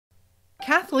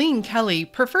Kathleen Kelly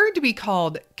preferred to be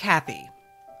called Kathy.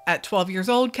 At 12 years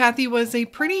old, Kathy was a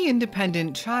pretty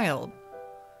independent child.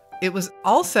 It was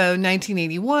also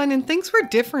 1981 and things were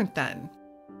different then.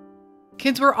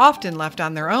 Kids were often left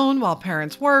on their own while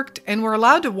parents worked and were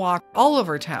allowed to walk all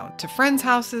over town, to friends'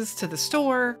 houses, to the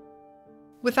store,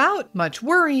 without much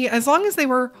worry as long as they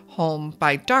were home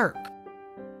by dark.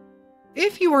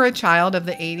 If you were a child of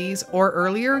the 80s or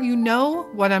earlier, you know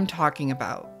what I'm talking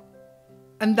about.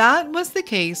 And that was the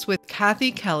case with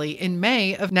Kathy Kelly in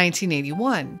May of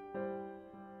 1981.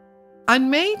 On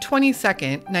May 22,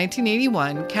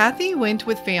 1981, Kathy went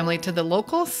with family to the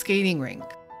local skating rink.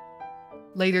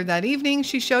 Later that evening,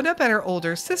 she showed up at her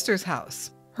older sister's house.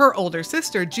 Her older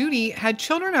sister, Judy, had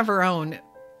children of her own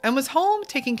and was home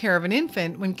taking care of an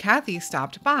infant when Kathy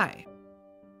stopped by.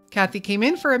 Kathy came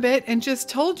in for a bit and just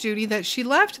told Judy that she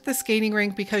left the skating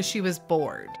rink because she was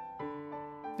bored.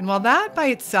 And while that by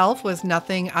itself was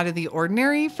nothing out of the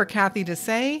ordinary for Kathy to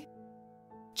say,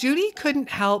 Judy couldn't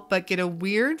help but get a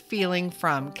weird feeling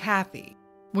from Kathy.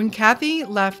 When Kathy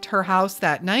left her house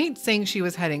that night saying she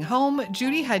was heading home,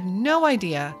 Judy had no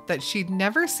idea that she'd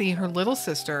never see her little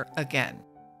sister again.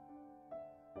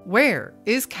 Where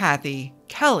is Kathy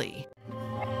Kelly?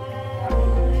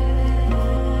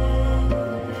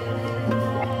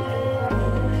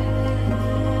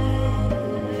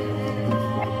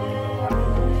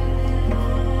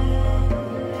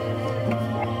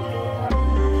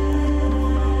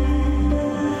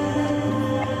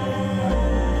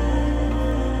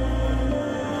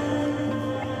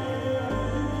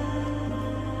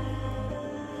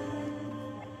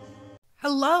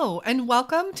 Hello, and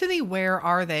welcome to the Where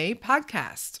Are They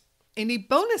podcast, and a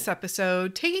bonus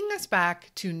episode taking us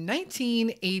back to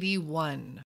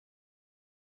 1981.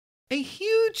 A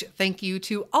huge thank you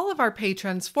to all of our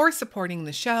patrons for supporting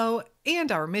the show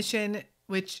and our mission,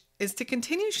 which is to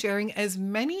continue sharing as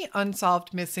many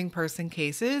unsolved missing person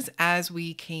cases as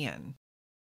we can.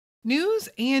 News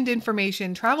and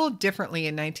information traveled differently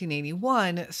in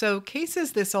 1981, so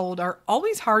cases this old are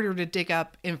always harder to dig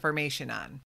up information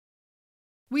on.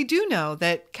 We do know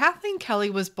that Kathleen Kelly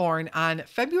was born on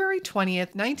February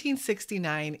 20th,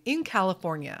 1969 in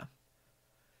California.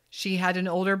 She had an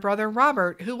older brother,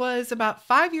 Robert, who was about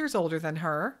 5 years older than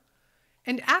her.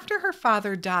 And after her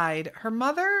father died, her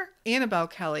mother, Annabelle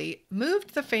Kelly,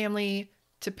 moved the family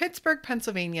to Pittsburgh,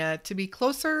 Pennsylvania to be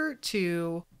closer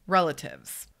to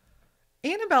relatives.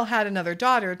 Annabelle had another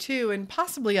daughter too, and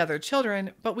possibly other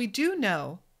children, but we do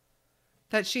know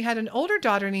that she had an older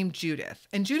daughter named Judith,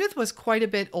 and Judith was quite a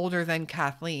bit older than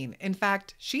Kathleen. In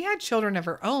fact, she had children of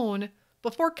her own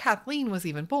before Kathleen was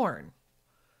even born.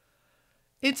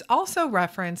 It's also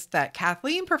referenced that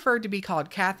Kathleen preferred to be called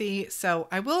Kathy, so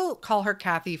I will call her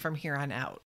Kathy from here on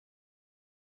out.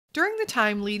 During the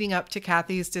time leading up to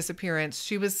Kathy's disappearance,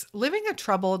 she was living a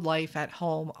troubled life at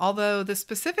home, although the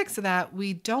specifics of that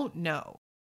we don't know.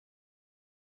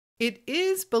 It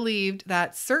is believed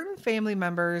that certain family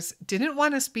members didn't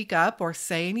want to speak up or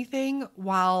say anything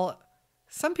while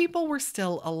some people were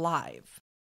still alive,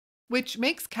 which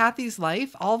makes Kathy's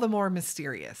life all the more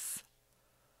mysterious.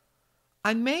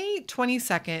 On May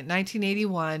 22nd,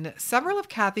 1981, several of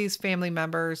Kathy's family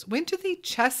members went to the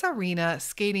Chess Arena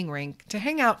skating rink to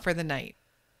hang out for the night.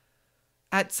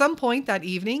 At some point that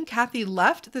evening, Kathy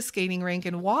left the skating rink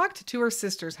and walked to her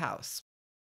sister's house.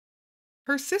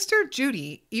 Her sister,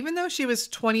 Judy, even though she was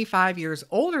 25 years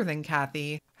older than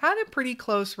Kathy, had a pretty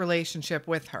close relationship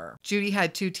with her. Judy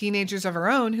had 2 teenagers of her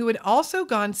own who had also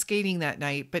gone skating that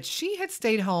night, but she had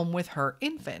stayed home with her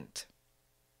infant.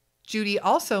 Judy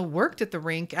also worked at the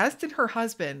rink, as did her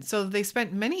husband, so they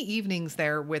spent many evenings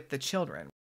there with the children.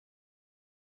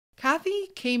 Kathy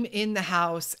came in the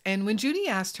house, and when Judy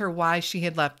asked her why she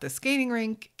had left the skating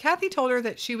rink, Kathy told her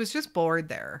that she was just bored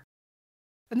there.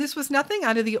 And this was nothing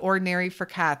out of the ordinary for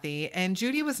Kathy, and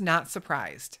Judy was not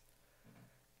surprised.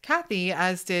 Kathy,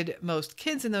 as did most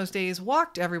kids in those days,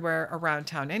 walked everywhere around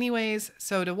town anyways,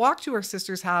 so to walk to her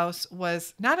sister's house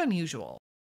was not unusual.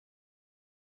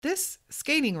 This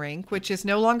skating rink, which is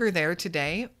no longer there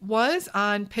today, was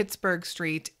on Pittsburgh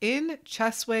Street in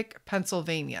Cheswick,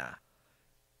 Pennsylvania.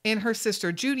 And her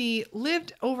sister Judy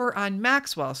lived over on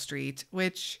Maxwell Street,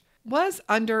 which was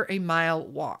under a mile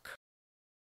walk.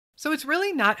 So it's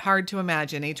really not hard to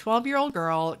imagine a 12-year-old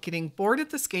girl getting bored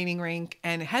at the skating rink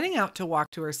and heading out to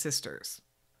walk to her sister's.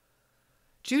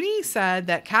 Judy said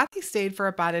that Kathy stayed for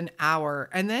about an hour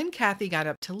and then Kathy got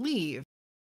up to leave.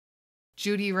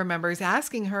 Judy remembers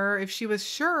asking her if she was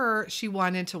sure she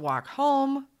wanted to walk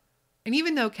home. And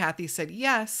even though Kathy said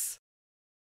yes,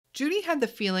 Judy had the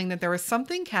feeling that there was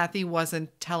something Kathy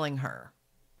wasn't telling her.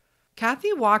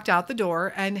 Kathy walked out the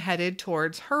door and headed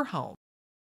towards her home.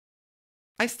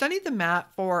 I studied the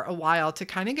map for a while to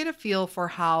kind of get a feel for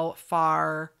how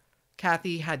far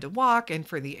Kathy had to walk and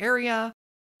for the area,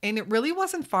 and it really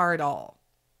wasn't far at all.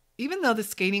 Even though the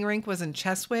skating rink was in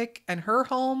Cheswick and her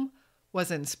home was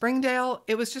in Springdale,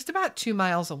 it was just about 2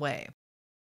 miles away.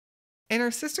 And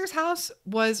her sister's house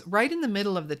was right in the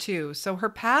middle of the two, so her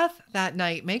path that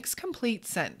night makes complete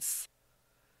sense.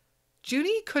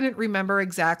 Judy couldn't remember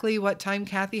exactly what time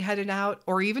Kathy headed out,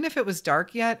 or even if it was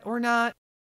dark yet or not.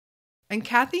 And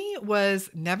Kathy was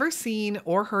never seen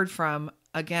or heard from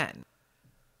again.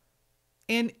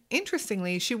 And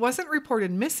interestingly, she wasn't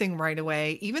reported missing right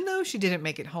away, even though she didn't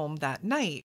make it home that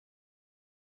night.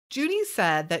 Judy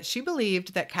said that she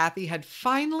believed that Kathy had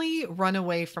finally run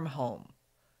away from home.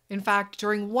 In fact,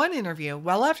 during one interview,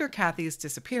 well after Kathy's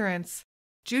disappearance,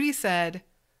 Judy said,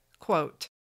 quote,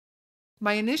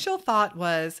 "My initial thought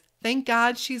was, thank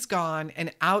God she's gone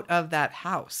and out of that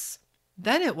house.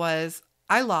 Then it was,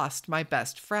 I lost my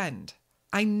best friend.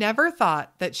 I never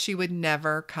thought that she would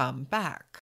never come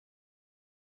back."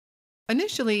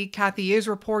 Initially, Kathy is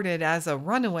reported as a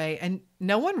runaway and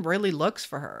no one really looks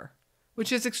for her,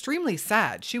 which is extremely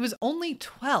sad. She was only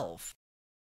 12.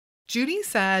 Judy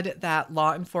said that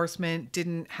law enforcement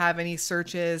didn't have any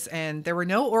searches and there were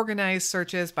no organized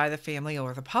searches by the family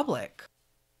or the public.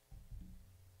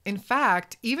 In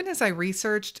fact, even as I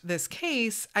researched this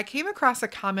case, I came across a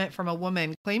comment from a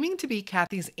woman claiming to be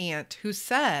Kathy's aunt who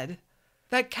said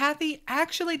that Kathy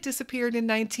actually disappeared in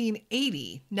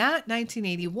 1980, not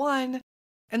 1981,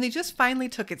 and they just finally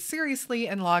took it seriously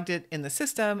and logged it in the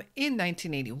system in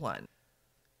 1981.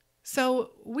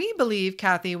 So we believe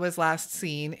Kathy was last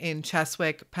seen in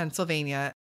Cheswick,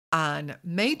 Pennsylvania on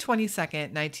May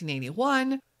 22nd,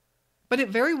 1981, but it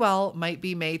very well might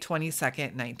be May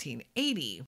 22nd,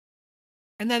 1980.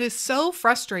 And that is so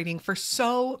frustrating for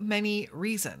so many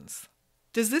reasons.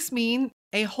 Does this mean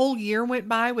a whole year went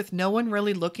by with no one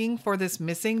really looking for this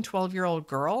missing 12-year-old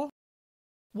girl?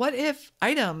 What if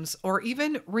items or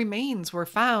even remains were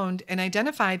found and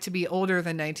identified to be older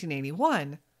than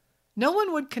 1981? No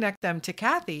one would connect them to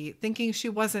Kathy, thinking she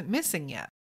wasn't missing yet.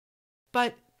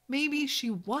 But maybe she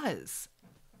was.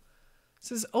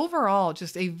 This is overall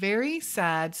just a very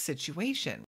sad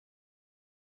situation.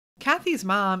 Kathy's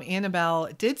mom, Annabelle,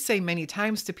 did say many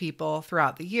times to people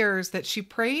throughout the years that she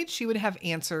prayed she would have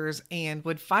answers and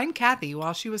would find Kathy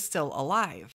while she was still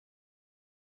alive.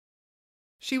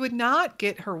 She would not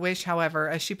get her wish, however,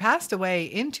 as she passed away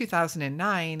in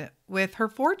 2009, with her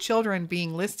 4 children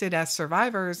being listed as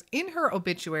survivors in her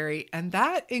obituary, and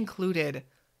that included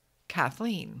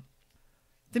Kathleen.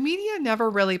 The media never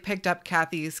really picked up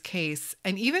Kathy's case,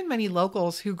 and even many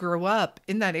locals who grew up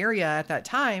in that area at that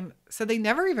time said they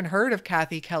never even heard of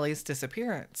Kathy Kelly's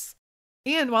disappearance.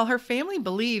 And while her family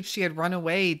believed she had run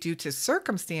away due to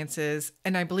circumstances,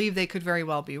 and I believe they could very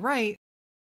well be right,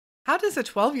 how does a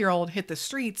 12-year-old hit the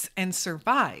streets and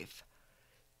survive?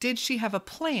 Did she have a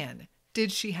plan?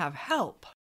 Did she have help?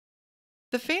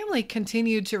 The family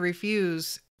continued to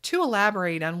refuse to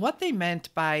elaborate on what they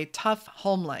meant by tough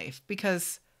home life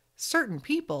because certain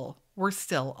people were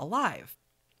still alive.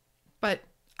 But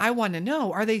I want to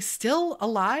know, are they still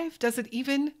alive? Does it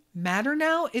even matter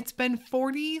now? It's been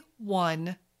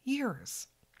 41 years.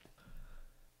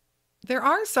 There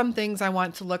are some things I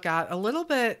want to look at a little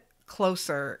bit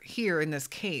closer here in this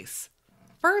case.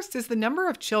 First is the number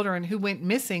of children who went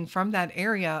missing from that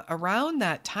area around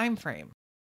that time frame.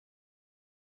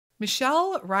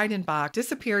 Michelle Reidenbach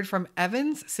disappeared from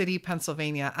Evans City,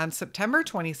 Pennsylvania on September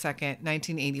 22nd,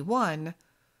 1981.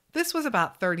 This was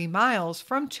about 30 miles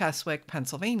from Cheswick,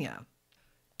 Pennsylvania.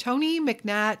 Tony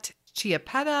McNatt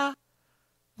Chiappetta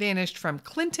vanished from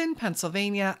Clinton,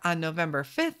 Pennsylvania on November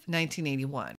 5th,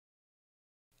 1981.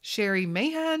 Sherry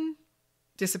Mahan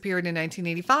disappeared in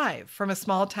 1985 from a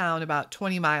small town about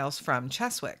 20 miles from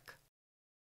Cheswick.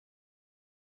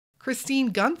 Christine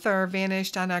Gunther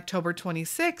vanished on October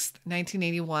 26,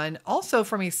 1981, also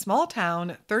from a small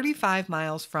town 35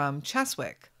 miles from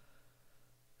Cheswick.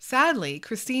 Sadly,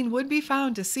 Christine would be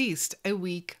found deceased a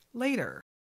week later.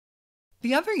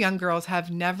 The other young girls have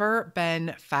never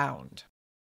been found.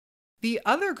 The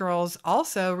other girls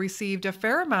also received a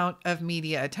fair amount of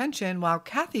media attention, while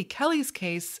Kathy Kelly's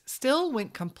case still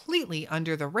went completely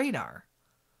under the radar.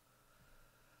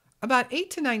 About 8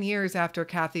 to 9 years after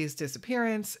Kathy's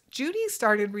disappearance, Judy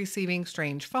started receiving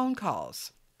strange phone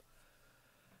calls.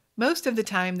 Most of the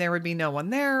time there would be no one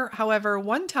there. However,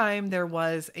 one time there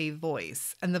was a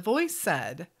voice, and the voice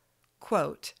said,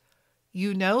 quote,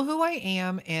 "You know who I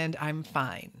am and I'm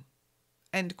fine,"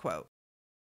 end quote.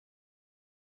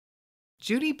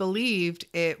 Judy believed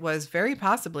it was very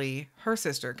possibly her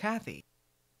sister Kathy.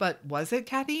 But was it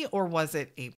Kathy or was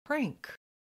it a prank?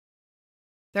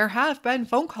 There have been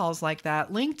phone calls like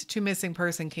that linked to missing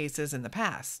person cases in the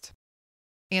past.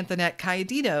 Antoinette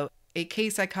Cayedito, a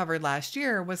case I covered last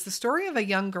year, was the story of a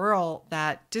young girl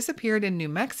that disappeared in New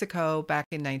Mexico back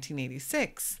in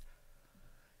 1986,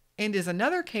 and is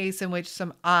another case in which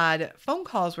some odd phone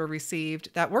calls were received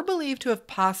that were believed to have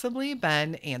possibly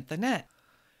been Antoinette.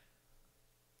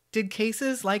 Did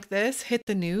cases like this hit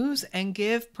the news and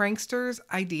give pranksters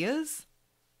ideas?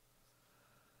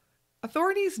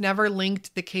 Authorities never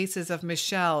linked the cases of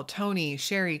Michelle, Tony,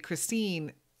 Sherry,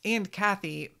 Christine, and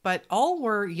Kathy, but all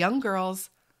were young girls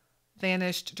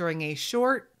vanished during a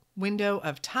short window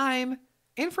of time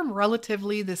and from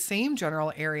relatively the same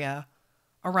general area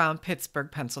around Pittsburgh,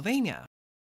 Pennsylvania.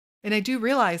 And I do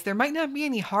realize there might not be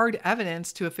any hard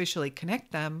evidence to officially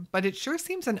connect them, but it sure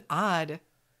seems an odd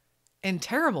and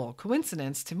terrible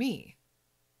coincidence to me.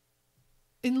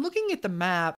 In looking at the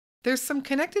map, there's some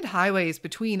connected highways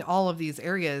between all of these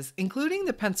areas, including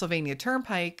the Pennsylvania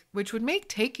Turnpike, which would make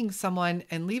taking someone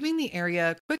and leaving the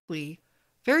area quickly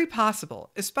very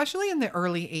possible, especially in the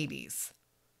early 80s.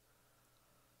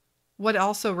 What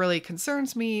also really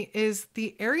concerns me is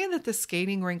the area that the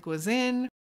skating rink was in,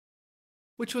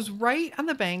 which was right on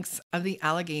the banks of the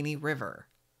Allegheny River.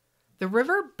 The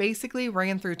river basically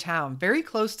ran through town, very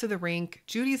close to the rink,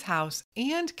 Judy's house,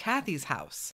 and Kathy's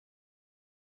house.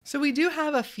 So we do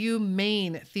have a few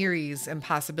main theories and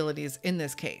possibilities in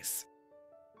this case.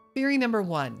 Theory number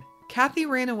 1, Kathy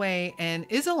ran away and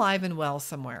is alive and well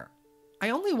somewhere. I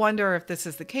only wonder if this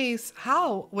is the case,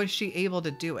 how was she able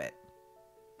to do it?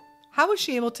 How was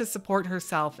she able to support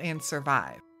herself and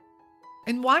survive?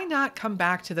 And why not come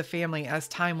back to the family as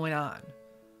time went on?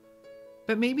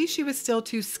 But maybe she was still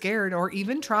too scared or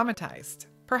even traumatized.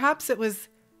 Perhaps it was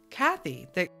Kathy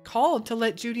that called to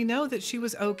let Judy know that she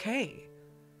was okay,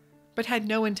 but had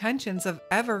no intentions of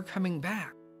ever coming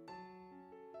back.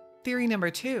 Theory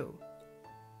number 2.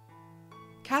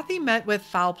 Kathy met with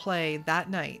foul play that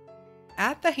night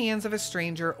at the hands of a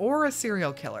stranger or a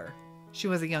serial killer. She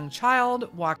was a young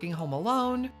child walking home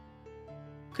alone.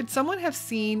 Could someone have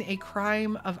seen a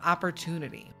crime of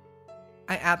opportunity?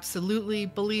 I absolutely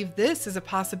believe this is a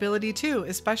possibility too,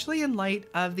 especially in light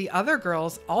of the other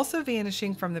girls also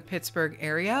vanishing from the Pittsburgh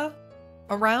area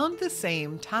around the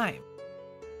same time.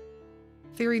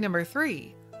 Theory number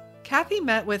 3. Kathy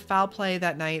met with foul play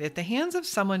that night at the hands of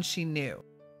someone she knew.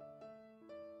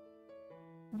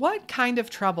 What kind of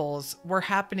troubles were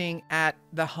happening at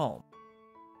the home?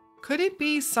 Could it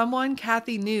be someone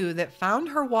Kathy knew that found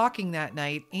her walking that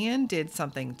night and did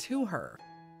something to her?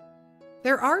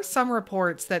 There are some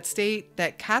reports that state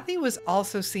that Kathy was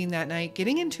also seen that night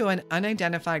getting into an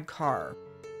unidentified car.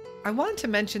 I want to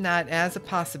mention that as a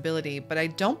possibility, but I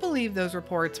don't believe those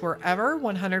reports were ever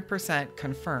 100%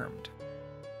 confirmed.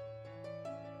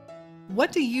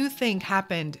 What do you think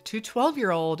happened to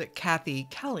 12-year-old Kathy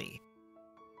Kelly?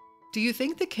 Do you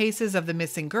think the cases of the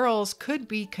missing girls could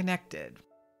be connected?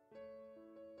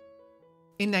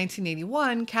 In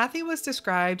 1981, Kathy was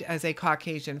described as a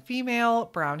Caucasian female,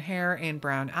 brown hair and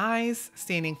brown eyes,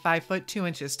 standing 5 foot 2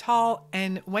 inches tall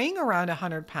and weighing around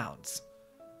 100 pounds.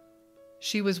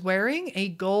 She was wearing a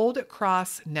gold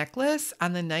cross necklace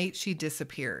on the night she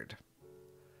disappeared.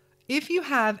 If you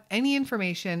have any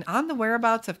information on the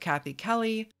whereabouts of Kathy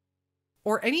Kelly,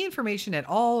 or any information at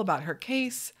all about her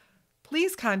case,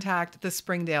 please contact the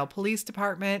Springdale Police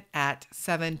Department at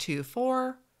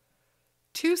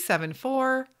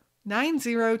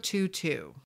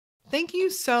 724-274-9022. Thank you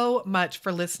so much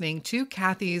for listening to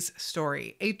Kathy's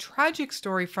story, a tragic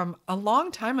story from a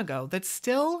long time ago that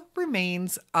still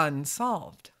remains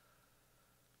unsolved.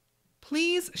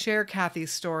 Please share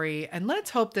Kathy's story, and let's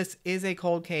hope this is a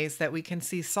cold case that we can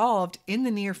see solved in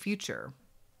the near future.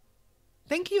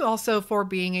 Thank you also for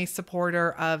being a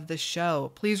supporter of the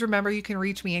show. Please remember you can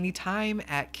reach me anytime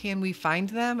at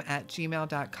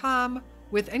canwefindthem@gmail.com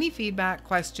with any feedback,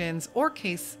 questions, or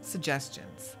case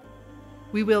suggestions.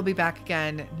 We will be back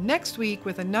again next week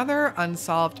with another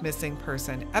Unsolved Missing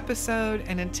Person episode.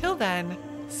 And until then,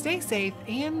 stay safe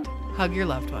and hug your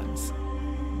loved ones.